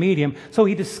woman who's a medium. So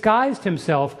he disguised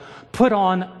himself, put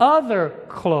on other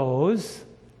clothes,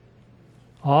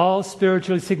 all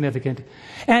spiritually significant,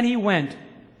 and he went.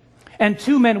 and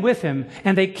 2 men with him.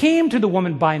 And they came to the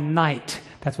woman by night.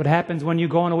 That's what happens when you're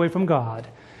going away from God.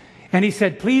 And he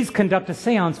said, please conduct a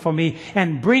seance for me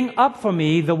and bring up for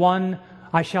me the one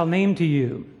I shall name to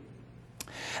you.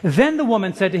 Then the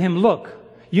woman said to him, look,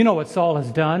 you know what Saul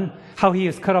has done, how he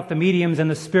has cut off the mediums and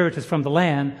the spiritists from the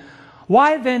land.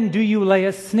 Why then do you lay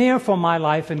a snare for my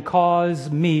life and cause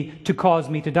me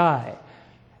to die?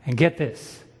 And get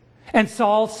this. And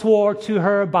Saul swore to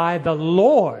her by the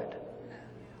Lord,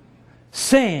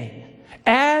 saying,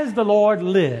 as the Lord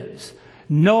lives,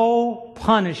 no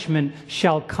punishment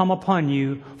shall come upon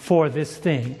you for this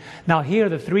thing. Now here are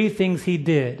the 3 things he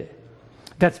did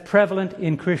that's prevalent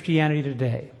in Christianity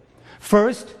today.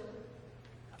 First,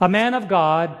 a man of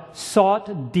God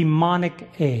sought demonic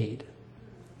aid.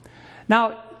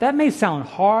 Now, that may sound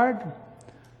hard,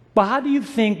 but how do you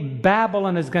think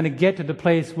Babylon is going to get to the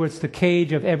place where it's the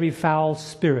cage of every foul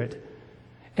spirit,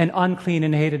 an unclean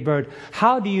and hated bird?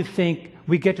 How do you think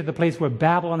we get to the place where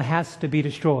Babylon has to be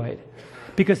destroyed?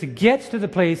 Because it gets to the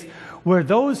place where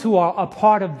those who are a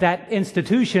part of that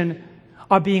institution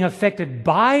are being affected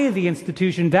by the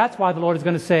institution. That's why the Lord is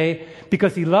going to say,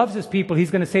 because he loves his people,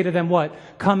 he's going to say to them what?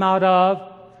 Come out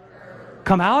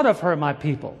of her, my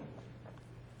people.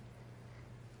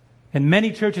 In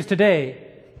many churches today,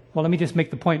 well, let me just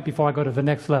make the point before I go to the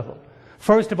next level.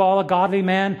 First of all, a godly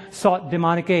man sought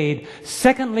demonic aid.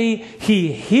 Secondly,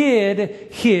 he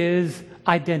hid his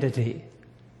identity.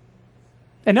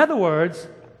 In other words,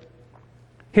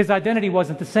 his identity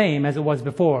wasn't the same as it was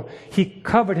before. He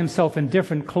covered himself in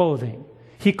different clothing.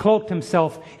 He cloaked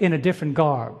himself in a different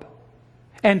garb.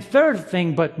 And third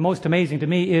thing, but most amazing to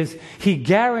me, is he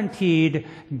guaranteed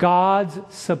God's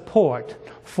support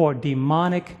for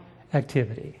demonic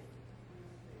activity.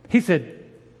 He said,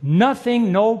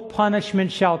 nothing, no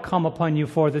punishment shall come upon you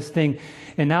for this thing.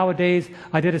 And nowadays,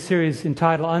 I did a series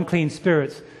entitled Unclean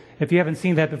Spirits. If you haven't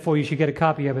seen that before, you should get a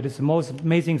copy of it. It's the most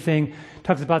amazing thing. It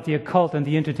talks about the occult and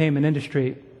the entertainment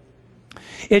industry.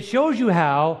 It shows you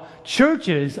how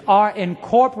churches are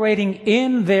incorporating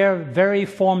in their very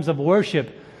forms of worship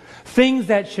things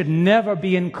that should never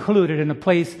be included in a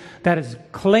place that is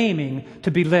claiming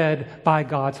to be led by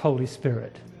God's Holy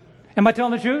Spirit. Am I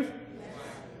telling the truth?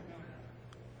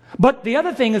 But the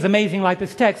other thing is amazing, like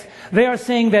this text. They are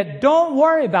saying that don't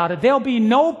worry about it. There'll be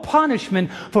no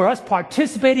punishment for us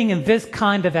participating in this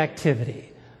kind of activity.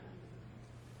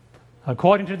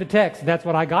 According to the text, that's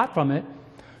what I got from it.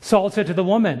 Saul said to the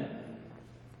woman,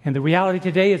 and the reality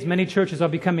today is many churches are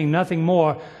becoming nothing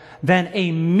more than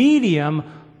a medium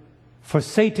for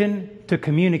Satan to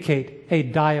communicate a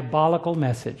diabolical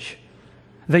message.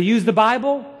 They use the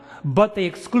Bible, but they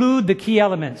exclude the key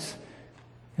elements.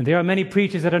 And there are many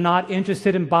preachers that are not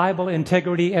interested in Bible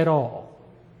integrity at all.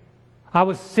 I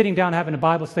was sitting down having a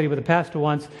Bible study with a pastor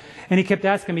once, and he kept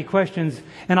asking me questions,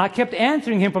 and I kept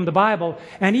answering him from the Bible.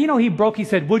 And he broke. He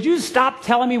said, would you stop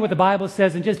telling me what the Bible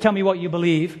says and just tell me what you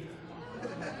believe?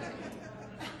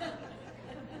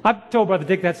 I've told Brother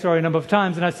Dick that story a number of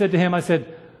times, and I said to him,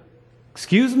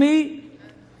 excuse me?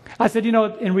 I said,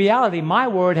 in reality, my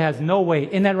word has no weight.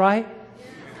 Isn't that right?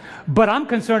 But I'm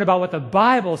concerned about what the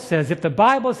Bible says. If the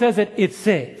Bible says it, it's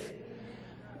safe.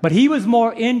 But he was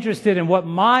more interested in what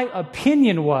my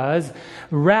opinion was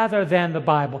rather than the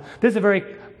Bible. There's a very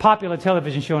popular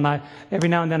television show, and every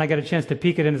now and then I get a chance to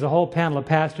peek it in. There's a whole panel of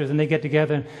pastors, and they get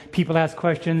together, and people ask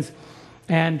questions,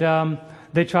 and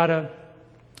they try to,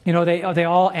 they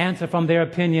all answer from their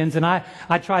opinions. And I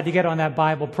tried to get on that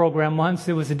Bible program once.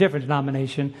 It was a different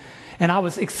denomination. And I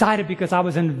was excited because I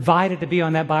was invited to be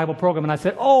on that Bible program. And I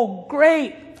said, oh,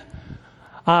 great.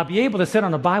 I'll be able to sit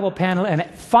on a Bible panel and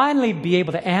finally be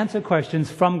able to answer questions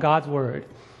from God's Word.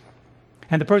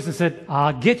 And the person said,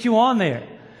 I'll get you on there.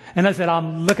 And I said,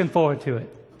 I'm looking forward to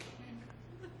it.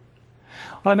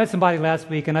 Well, I met somebody last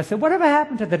week, and I said, whatever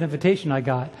happened to that invitation I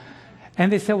got?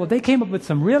 And they said, well, they came up with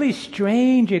some really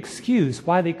strange excuse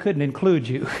why they couldn't include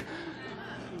you.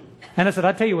 And I said,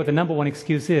 I'll tell you what the number one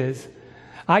excuse is.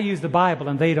 I use the Bible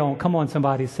and they don't. Come on,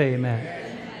 somebody say amen.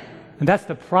 And that's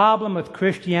the problem with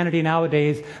Christianity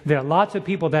nowadays. There are lots of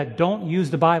people that don't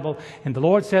use the Bible. And the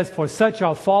Lord says, for such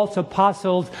are false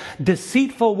apostles,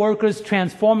 deceitful workers,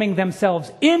 transforming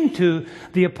themselves into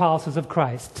the apostles of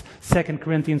Christ. 2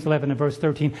 Corinthians 11 and verse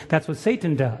 13. That's what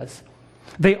Satan does.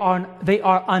 They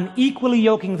are unequally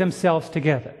yoking themselves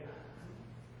together.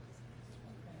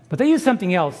 But they use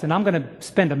something else, and I'm going to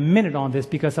spend a minute on this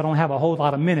because I don't have a whole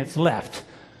lot of minutes left.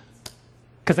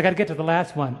 Because I got to get to the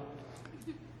last one.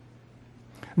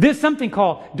 There's something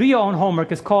called, do your own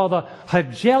homework, it's called the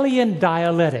Hegelian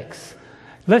dialectics.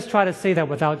 Let's try to say that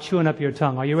without chewing up your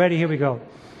tongue. Are you ready? Here we go.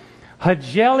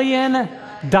 Hegelian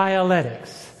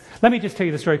dialectics. Let me just tell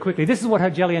you the story quickly. This is what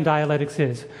Hegelian dialectics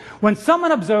is. When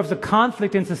someone observes a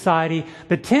conflict in society,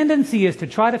 the tendency is to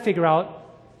try to figure out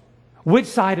which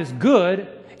side is good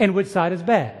and which side is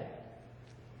bad.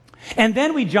 And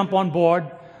then we jump on board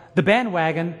the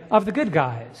bandwagon of the good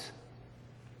guys.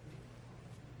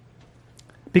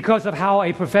 Because of how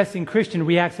a professing Christian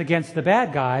reacts against the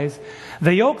bad guys,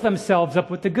 they yoke themselves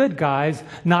up with the good guys,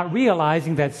 not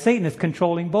realizing that Satan is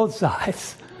controlling both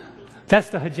sides. That's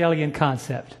the Hegelian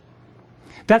concept.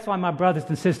 That's why, my brothers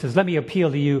and sisters, let me appeal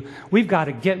to you. We've got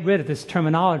to get rid of this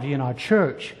terminology in our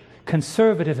church,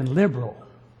 conservative and liberal.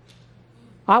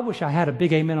 I wish I had a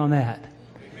big amen on that.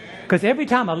 Because every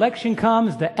time election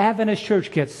comes, the Adventist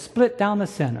church gets split down the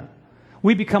center.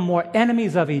 We become more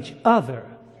enemies of each other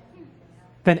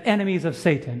than enemies of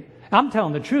Satan. I'm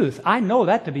telling the truth. I know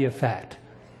that to be a fact.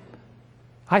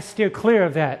 I steer clear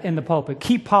of that in the pulpit.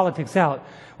 Keep politics out.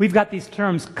 We've got these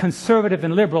terms, conservative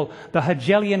and liberal, the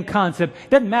Hegelian concept. It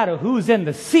doesn't matter who's in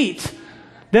the seat.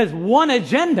 There's one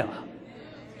agenda.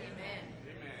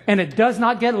 And it does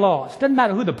not get lost. Doesn't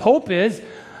matter who the Pope is.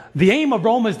 The aim of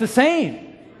Rome is the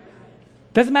same.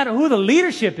 Doesn't matter who the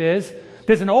leadership is.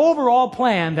 There's an overall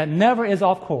plan that never is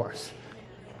off course.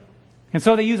 And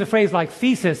so they use a phrase like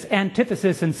thesis,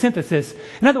 antithesis, and synthesis.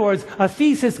 In other words, a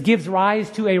thesis gives rise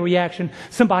to a reaction.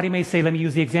 Somebody may say, let me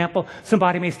use the example.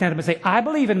 Somebody may stand up and say, I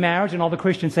believe in marriage. And all the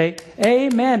Christians say,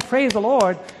 amen, praise the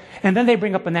Lord. And then they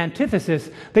bring up an antithesis.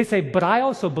 They say, but I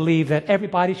also believe that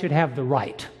everybody should have the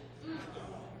right.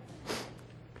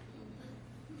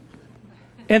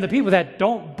 And the people that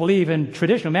don't believe in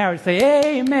traditional marriage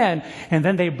say, amen. And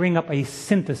then they bring up a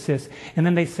synthesis. And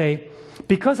then they say,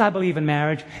 because I believe in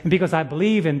marriage and because I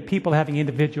believe in people having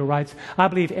individual rights, I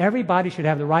believe everybody should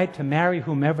have the right to marry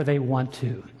whomever they want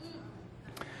to.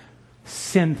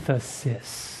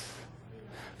 Synthesis.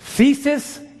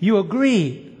 Thesis, you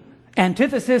agree.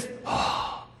 Antithesis,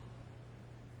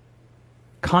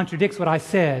 contradicts what I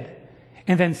said.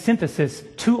 And then synthesis,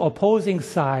 two opposing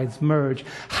sides merge.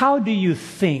 How do you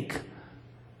think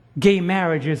gay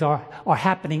marriages are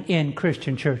happening in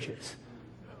Christian churches?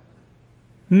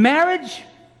 Marriage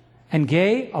and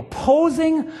gay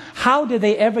opposing, how do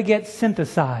they ever get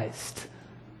synthesized?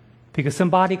 Because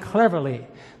somebody cleverly,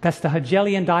 that's the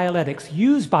Hegelian dialectics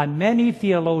used by many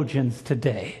theologians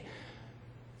today.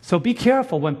 So be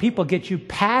careful when people get you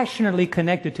passionately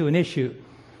connected to an issue.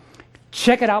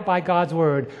 Check it out by God's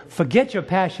word. Forget your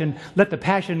passion. Let the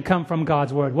passion come from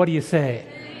God's word. What do you say?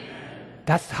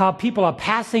 That's how people are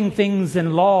passing things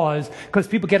and laws because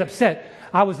people get upset.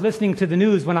 I was listening to the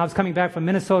news when I was coming back from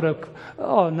Minnesota.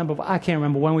 I can't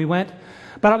remember when we went.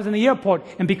 But I was in the airport,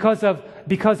 and because of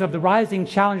the rising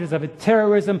challenges of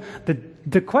terrorism,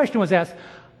 the question was asked,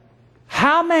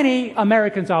 how many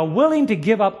Americans are willing to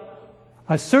give up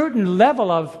a certain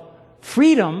level of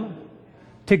freedom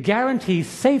to guarantee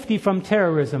safety from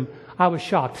terrorism? I was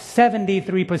shocked.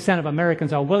 73% of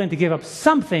Americans are willing to give up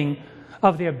something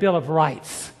of their Bill of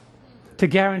Rights to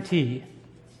guarantee.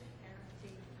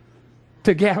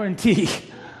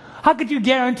 How could you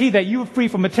guarantee that you're free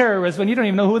from a terrorist when you don't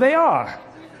even know who they are?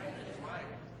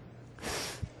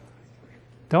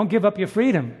 Don't give up your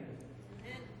freedom.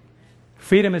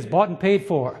 Freedom is bought and paid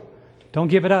for. Don't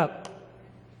give it up.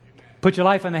 Put your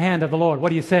life in the hand of the Lord. What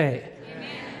do you say?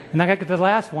 Amen. And I got to the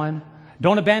last one.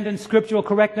 Don't abandon scriptural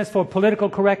correctness for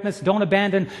political correctness. Don't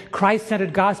abandon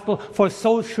Christ-centered gospel for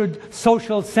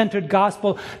social-centered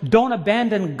gospel. Don't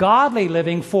abandon godly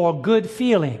living for good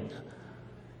feeling.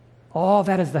 All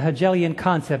that is the Hegelian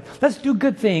concept. Let's do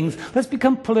good things. Let's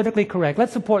become politically correct.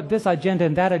 Let's support this agenda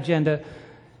and that agenda.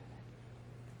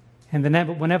 And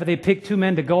then whenever they pick two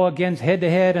men to go against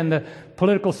head-to-head in the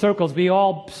political circles, we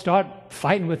all start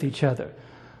fighting with each other.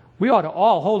 We ought to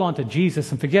all hold on to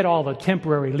Jesus and forget all the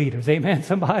temporary leaders. Amen,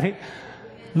 somebody?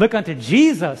 Look unto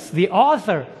Jesus, the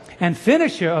author and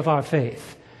finisher of our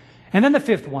faith. And then the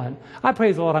fifth one. I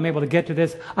praise the Lord I'm able to get to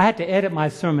this. I had to edit my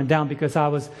sermon down because I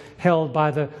was held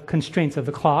by the constraints of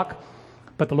the clock.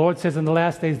 But the Lord says in the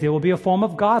last days there will be a form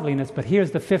of godliness. But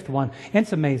here's the fifth one.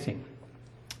 It's amazing.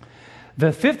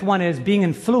 The fifth one is being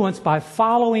influenced by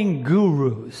following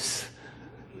gurus.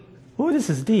 Oh, this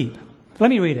is deep. Let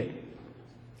me read it.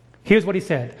 Here's what he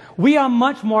said. We are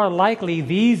much more likely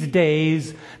these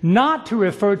days not to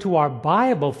refer to our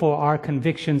Bible for our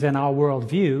convictions and our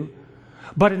worldview,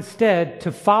 but instead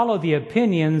to follow the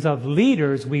opinions of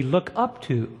leaders we look up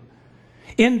to.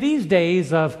 In these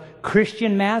days of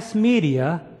Christian mass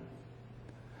media,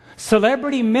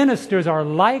 celebrity ministers are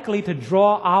likely to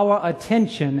draw our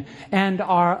attention and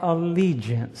our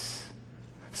allegiance.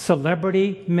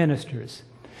 Celebrity ministers.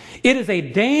 It is a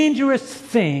dangerous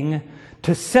thing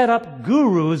to set up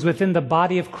gurus within the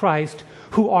body of Christ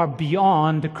who are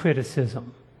beyond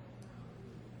criticism.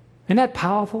 Isn't that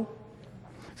powerful?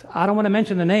 I don't want to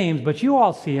mention the names, but you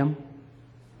all see them.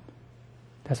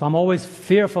 That's why I'm always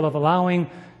fearful of allowing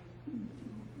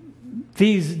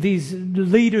these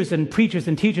leaders and preachers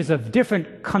and teachers of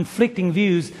different conflicting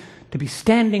views to be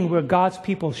standing where God's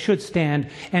people should stand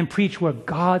and preach where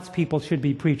God's people should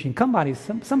be preaching. Somebody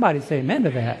say amen to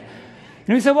that.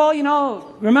 And we say, well,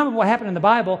 remember what happened in the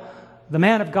Bible, the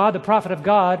man of God, the prophet of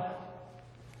God.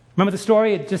 Remember the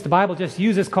story? The Bible just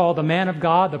uses called the man of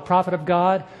God, the prophet of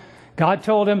God. God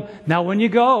told him, now when you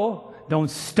go, don't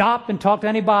stop and talk to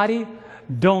anybody.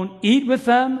 Don't eat with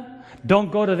them.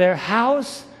 Don't go to their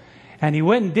house. And he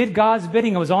went and did God's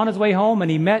bidding and was on his way home,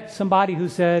 and he met somebody who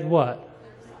said, what?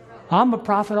 I'm a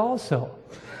prophet also.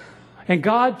 And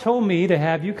God told me to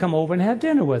have you come over and have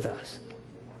dinner with us.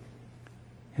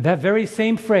 And that very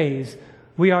same phrase,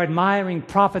 we are admiring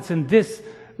prophets in this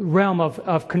realm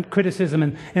of criticism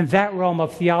and in that realm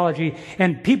of theology,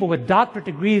 and people with doctorate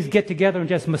degrees get together and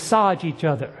just massage each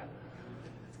other.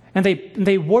 And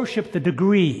they worship the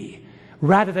degree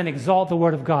rather than exalt the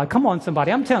Word of God. Come on,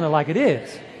 somebody. I'm telling it like it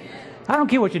is. I don't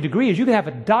care what your degree is. You can have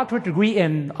a doctorate degree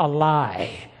in a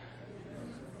lie.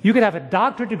 You could have a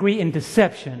doctorate degree in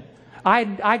deception.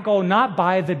 I go not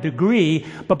by the degree,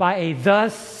 but by a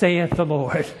thus saith the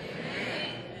Lord.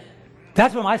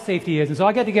 That's where my safety is. And so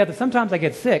I get together. Sometimes I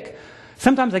get sick.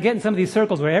 Sometimes I get in some of these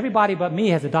circles where everybody but me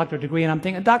has a doctorate degree, and I'm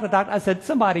thinking, doctor, I said,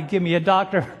 somebody give me a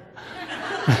doctor.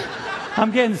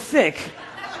 I'm getting sick.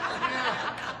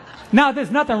 Now,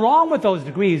 there's nothing wrong with those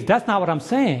degrees. That's not what I'm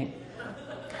saying.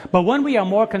 But when we are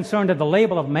more concerned with the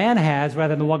label of man has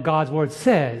rather than what God's Word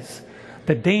says,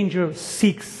 the danger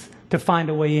seeks to find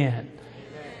a way in.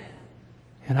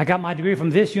 And I got my degree from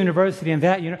this university and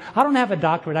that university. I don't have a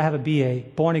doctorate. I have a BA,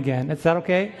 born again. Is that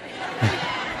okay?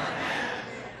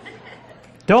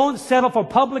 Don't settle for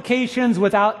publications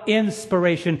without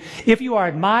inspiration. If you are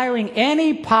admiring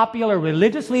any popular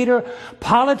religious leader,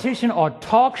 politician, or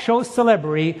talk show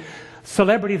celebrity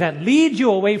that leads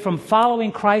you away from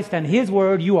following Christ and His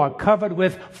Word, you are covered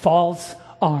with false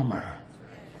armor.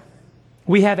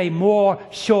 We have a more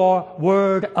sure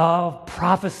word of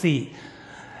prophecy,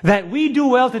 that we do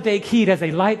well to take heed as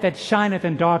a light that shineth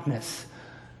in darkness.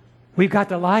 We've got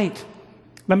the light.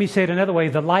 Let me say it another way.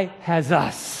 The light has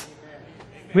us.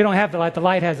 We don't have the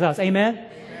light has us. Amen?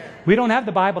 We don't have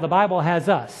the Bible has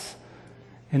us.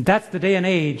 And that's the day and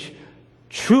age.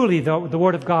 Truly, the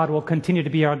Word of God will continue to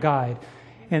be our guide.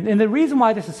 And the reason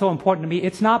why this is so important to me,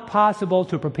 it's not possible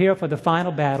to prepare for the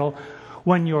final battle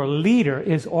when your leader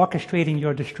is orchestrating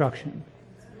your destruction.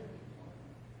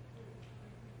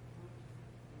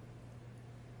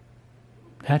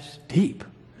 That's deep.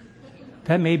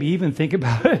 That made me even think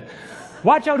about it.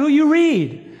 Watch out who you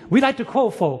read. We like to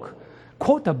quote folk.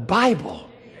 Quote the Bible.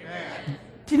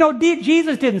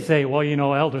 Jesus didn't say, well,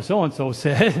 Elder so-and-so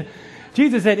said.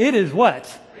 Jesus said, it is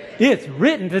what? It's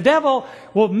written. The devil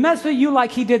will mess with you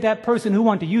like he did that person who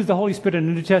wanted to use the Holy Spirit in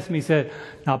the New Testament. He said,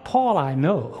 now, Paul I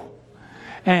know,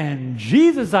 and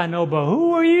Jesus I know, but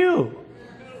who are you?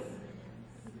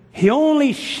 He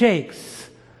only shakes.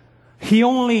 He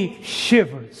only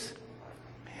shivers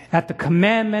at the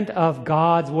commandment of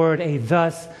God's Word, a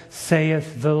thus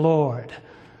saith the Lord.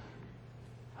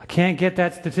 I can't get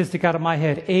that statistic out of my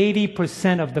head.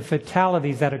 80% of the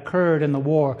fatalities that occurred in the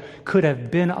war could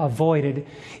have been avoided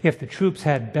if the troops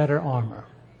had better armor.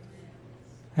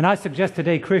 And I suggest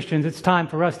today, Christians, it's time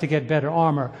for us to get better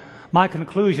armor. My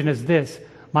conclusion is this.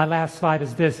 My last slide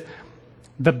is this.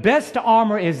 The best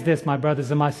armor is this, my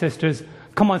brothers and my sisters.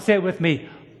 Come on, say it with me.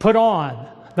 Put on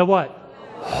the what?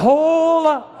 Whole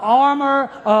armor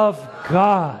of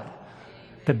God.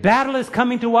 The battle is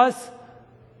coming to us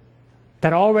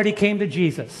that already came to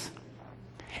Jesus.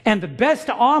 And the best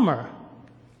armor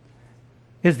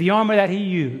is the armor that He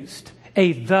used.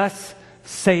 A thus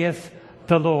saith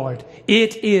the Lord.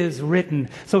 It is written.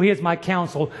 So here's my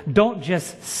counsel. Don't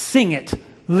just sing it,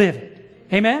 live it.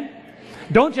 Amen?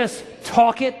 Don't just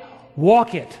talk it,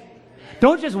 walk it.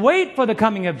 Don't just wait for the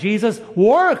coming of Jesus,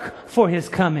 work for His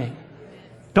coming.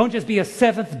 Don't just be a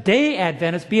Seventh-day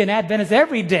Adventist, be an Adventist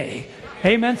every day.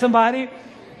 Amen, somebody?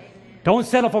 Don't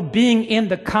settle for being in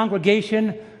the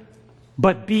congregation,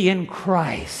 but be in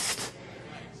Christ.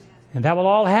 And that will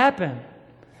all happen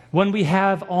when we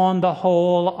have on the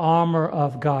whole armor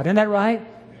of God. Isn't that right?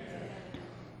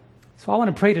 So I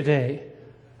want to pray today.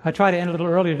 I try to end a little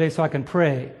earlier today so I can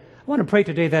pray. I want to pray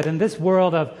today that in this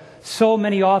world of so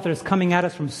many authors coming at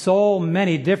us from so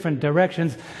many different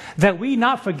directions, that we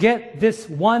not forget this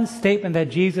one statement that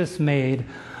Jesus made,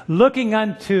 looking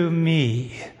unto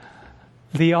me,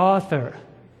 the author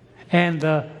and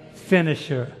the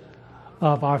finisher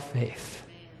of our faith.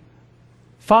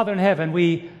 Father in heaven,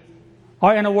 we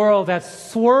are in a world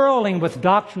that's swirling with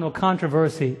doctrinal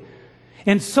controversy,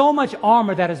 and so much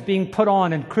armor that is being put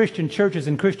on in Christian churches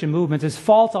and Christian movements is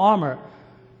false armor.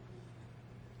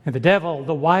 And the devil,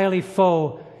 the wily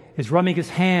foe, is rubbing his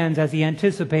hands as he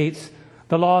anticipates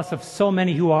the loss of so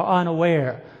many who are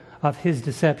unaware of his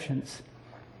deceptions.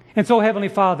 And so, Heavenly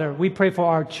Father, we pray for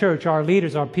our church, our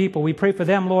leaders, our people. We pray for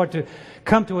them, Lord, to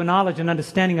come to a knowledge and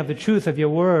understanding of the truth of your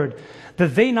word,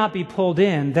 that they not be pulled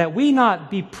in, that we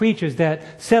not be preachers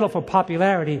that settle for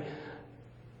popularity,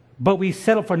 but we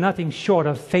settle for nothing short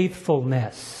of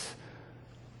faithfulness.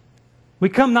 We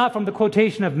come not from the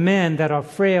quotation of men that are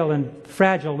frail and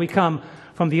fragile. We come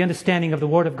from the understanding of the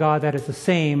Word of God that is the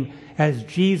same as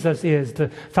Jesus is, the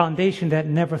foundation that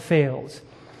never fails.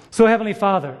 So, Heavenly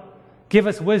Father, give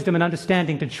us wisdom and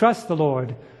understanding to trust the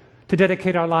Lord, to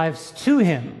dedicate our lives to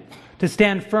Him, to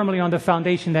stand firmly on the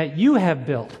foundation that you have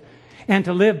built, and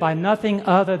to live by nothing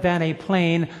other than a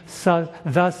plain,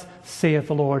 thus saith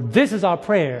the Lord. This is our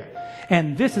prayer,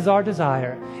 and this is our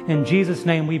desire. In Jesus'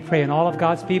 name we pray. And all of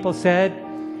God's people said,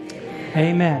 Amen.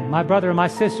 Amen. My brother and my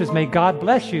sisters, may God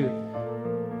bless you.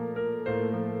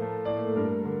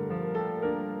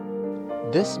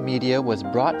 This media was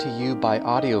brought to you by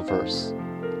Audioverse,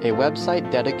 a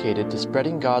website dedicated to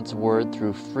spreading God's Word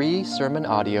through free sermon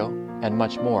audio and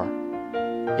much more.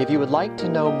 If you would like to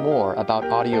know more about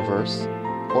Audioverse,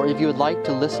 or if you would like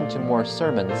to listen to more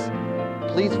sermons,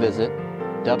 please visit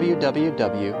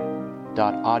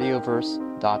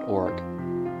www.audioverse.org.